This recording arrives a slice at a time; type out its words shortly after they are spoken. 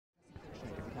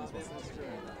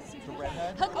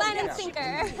Hook, line, and sinker.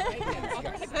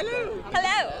 Hello.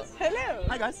 Hello. Hello.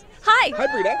 Hi, guys. Hi. Hi,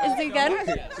 Breeda. Is it good?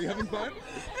 Hi. Are you having fun?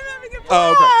 I'm having a blast.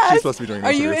 Oh, okay. She's supposed to be doing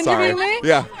Are you interview. Sorry. interviewing me?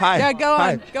 Yeah. Hi. Yeah, go on.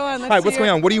 Hi. Go on. Let's Hi, see what's going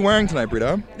your- on? What are you wearing tonight,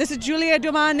 Breeda? This is Giulia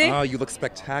Domani. Oh, you look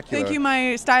spectacular. Thank you.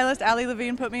 My stylist, Ali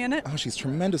Levine, put me in it. Oh, she's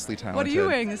tremendously talented. What are you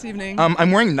wearing this evening?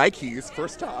 I'm wearing Nikes,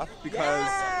 first off,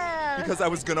 because I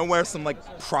was going to wear some,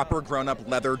 like, proper grown-up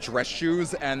leather dress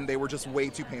shoes, and they were just way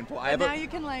too painful. Now you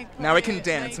can, like, now I play- can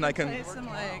dance, and I can... play some,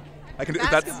 like, I can do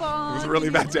basketball. It was really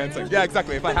bad dancing. Yeah,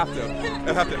 exactly. If I have to,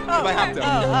 if I have to.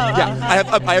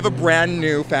 Oh, I have a brand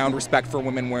new found respect for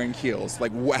women wearing heels.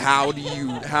 Like, how do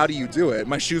you do it?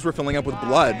 My shoes were filling up with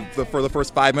blood for the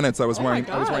first 5 minutes. I was wearing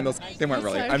those. They weren't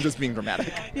really. I'm just being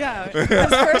dramatic. Yeah. His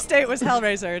first date was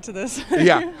Hellraiser to this.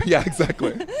 Yeah,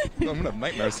 exactly. I'm gonna have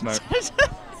nightmares tonight.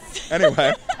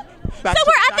 Anyway. So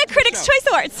we're at the Critics' Choice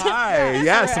Awards. Hi,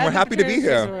 yes, and we're happy to be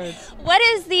here. What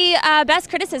is the best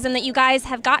criticism that you guys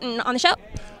have gotten on the show?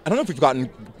 I don't know if we've gotten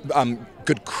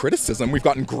good criticism. We've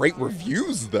gotten great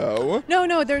reviews, though.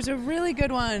 No, there's a really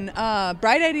good one.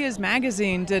 Bright Ideas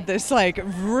Magazine did this, like,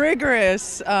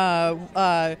 rigorous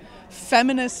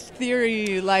feminist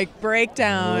theory, like,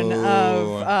 breakdown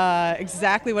of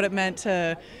exactly what it meant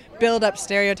to build up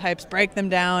stereotypes, break them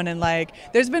down, and, like,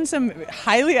 there's been some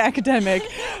highly academic,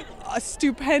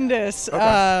 stupendous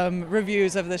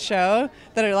reviews of the show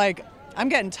that are like, I'm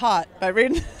getting taught by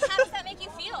reading. How does that make you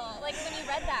feel? Like, when you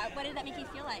read that, what did that make you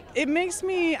feel like? It makes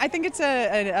me, I think it's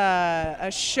a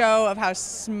show of how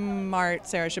smart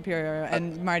Sarah Shapiro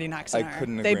and Marty Noxon are.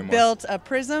 Couldn't agree They more. built a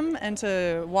prism, and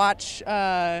to watch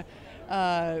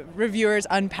reviewers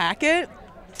unpack it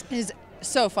is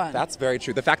so fun. That's very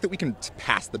true. The fact that we can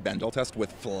pass the Bendel test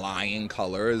with flying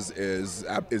colors is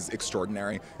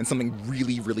extraordinary and something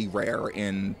really, really rare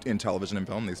in television and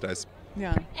film these days.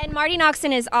 Yeah. And Marty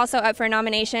Noxon is also up for a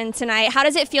nomination tonight. How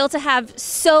does it feel to have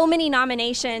so many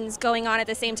nominations going on at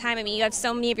the same time? I mean, you have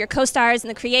so many of your co-stars and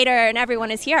the creator, and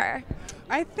everyone is here.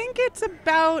 I think it's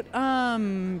about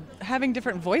having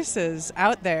different voices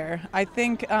out there. I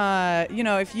think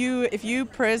if you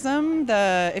prism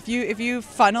if you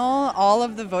funnel all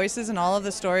of the voices and all of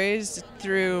the stories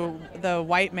through the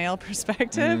white male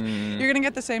perspective, you're gonna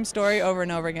get the same story over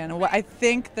and over again. And I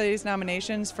think these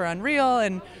nominations for UnREAL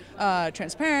and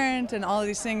Transparent and all of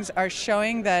these things are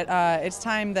showing that it's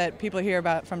time that people hear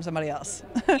from somebody else.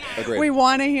 Agreed. We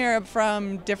want to hear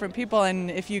from different people, and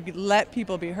if you let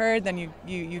people be heard, then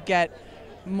you get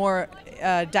more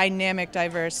dynamic,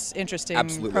 diverse, interesting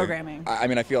programming. I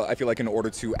mean, I feel like in order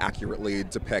to accurately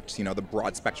depict, the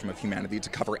broad spectrum of humanity, to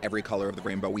cover every color of the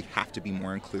rainbow, we have to be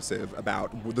more inclusive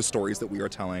about the stories that we are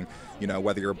telling.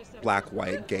 Whether you're black,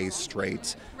 white, gay,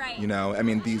 straight. Right. I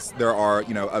mean, there are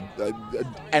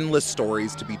endless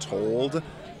stories to be told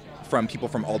from people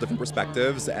from all different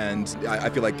perspectives, and I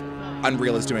feel like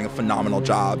UnREAL is doing a phenomenal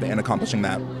job in accomplishing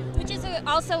that. Which is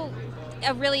also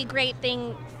a really great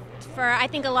thing for, I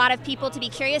think, a lot of people to be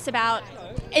curious about.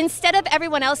 Instead of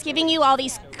everyone else giving you all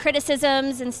these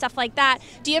criticisms and stuff like that,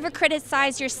 do you ever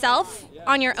criticize yourself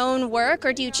on your own work,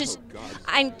 or do you just...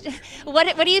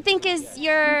 What do you think is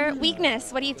your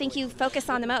weakness? What do you think you focus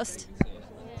on the most?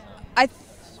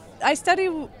 I study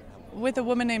with a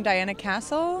woman named Diana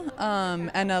Castle,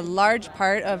 and a large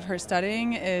part of her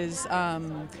studying is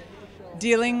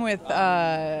dealing with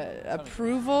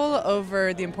approval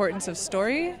over the importance of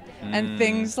story and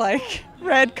things like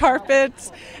red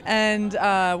carpets and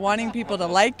wanting people to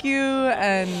like you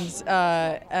and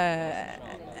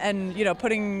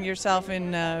putting yourself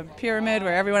in a pyramid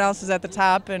where everyone else is at the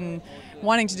top and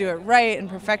wanting to do it right, and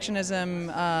perfectionism,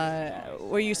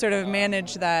 where you sort of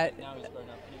manage that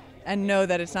and know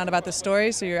that it's not about the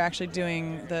story, so you're actually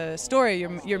doing the story.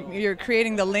 You're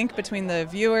creating the link between the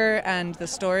viewer and the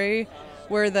story.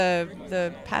 We're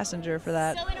the passenger for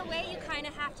that. So in a way, you kind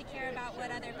of have to care about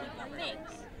what other people think.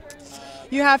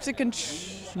 You have to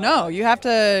you have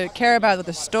to care about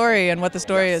the story and what the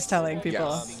story is telling people.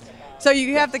 Yes. So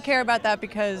you have to care about that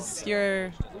because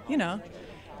you're telling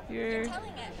it.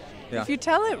 Yeah. If you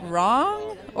tell it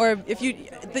wrong, or if you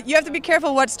have to be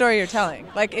careful what story you're telling.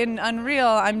 Like in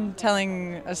UnREAL, I'm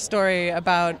telling a story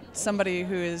about somebody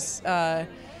who is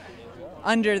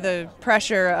under the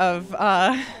pressure of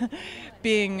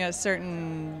being a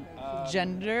certain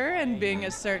gender and being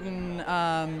a certain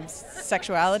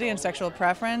sexuality and sexual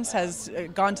preference, has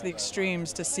gone to the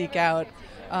extremes to seek out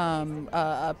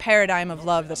a paradigm of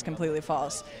love that's completely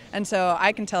false. And so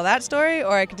I can tell that story,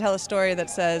 or I can tell a story that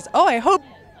says, oh, I hope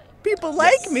people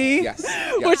like me, Yes.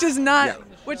 which is not, Yeah.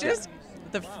 which is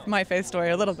my faith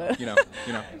story a little bit.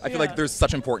 I feel like there's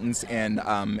such importance in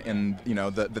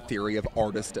the theory of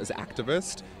artist as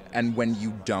activist. And when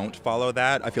you don't follow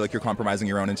that, I feel like you're compromising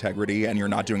your own integrity and you're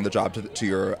not doing the job to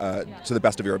the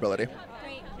best of your ability.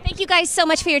 Great. Thank you guys so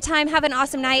much for your time. Have an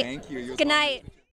awesome night. Thank you. Good night.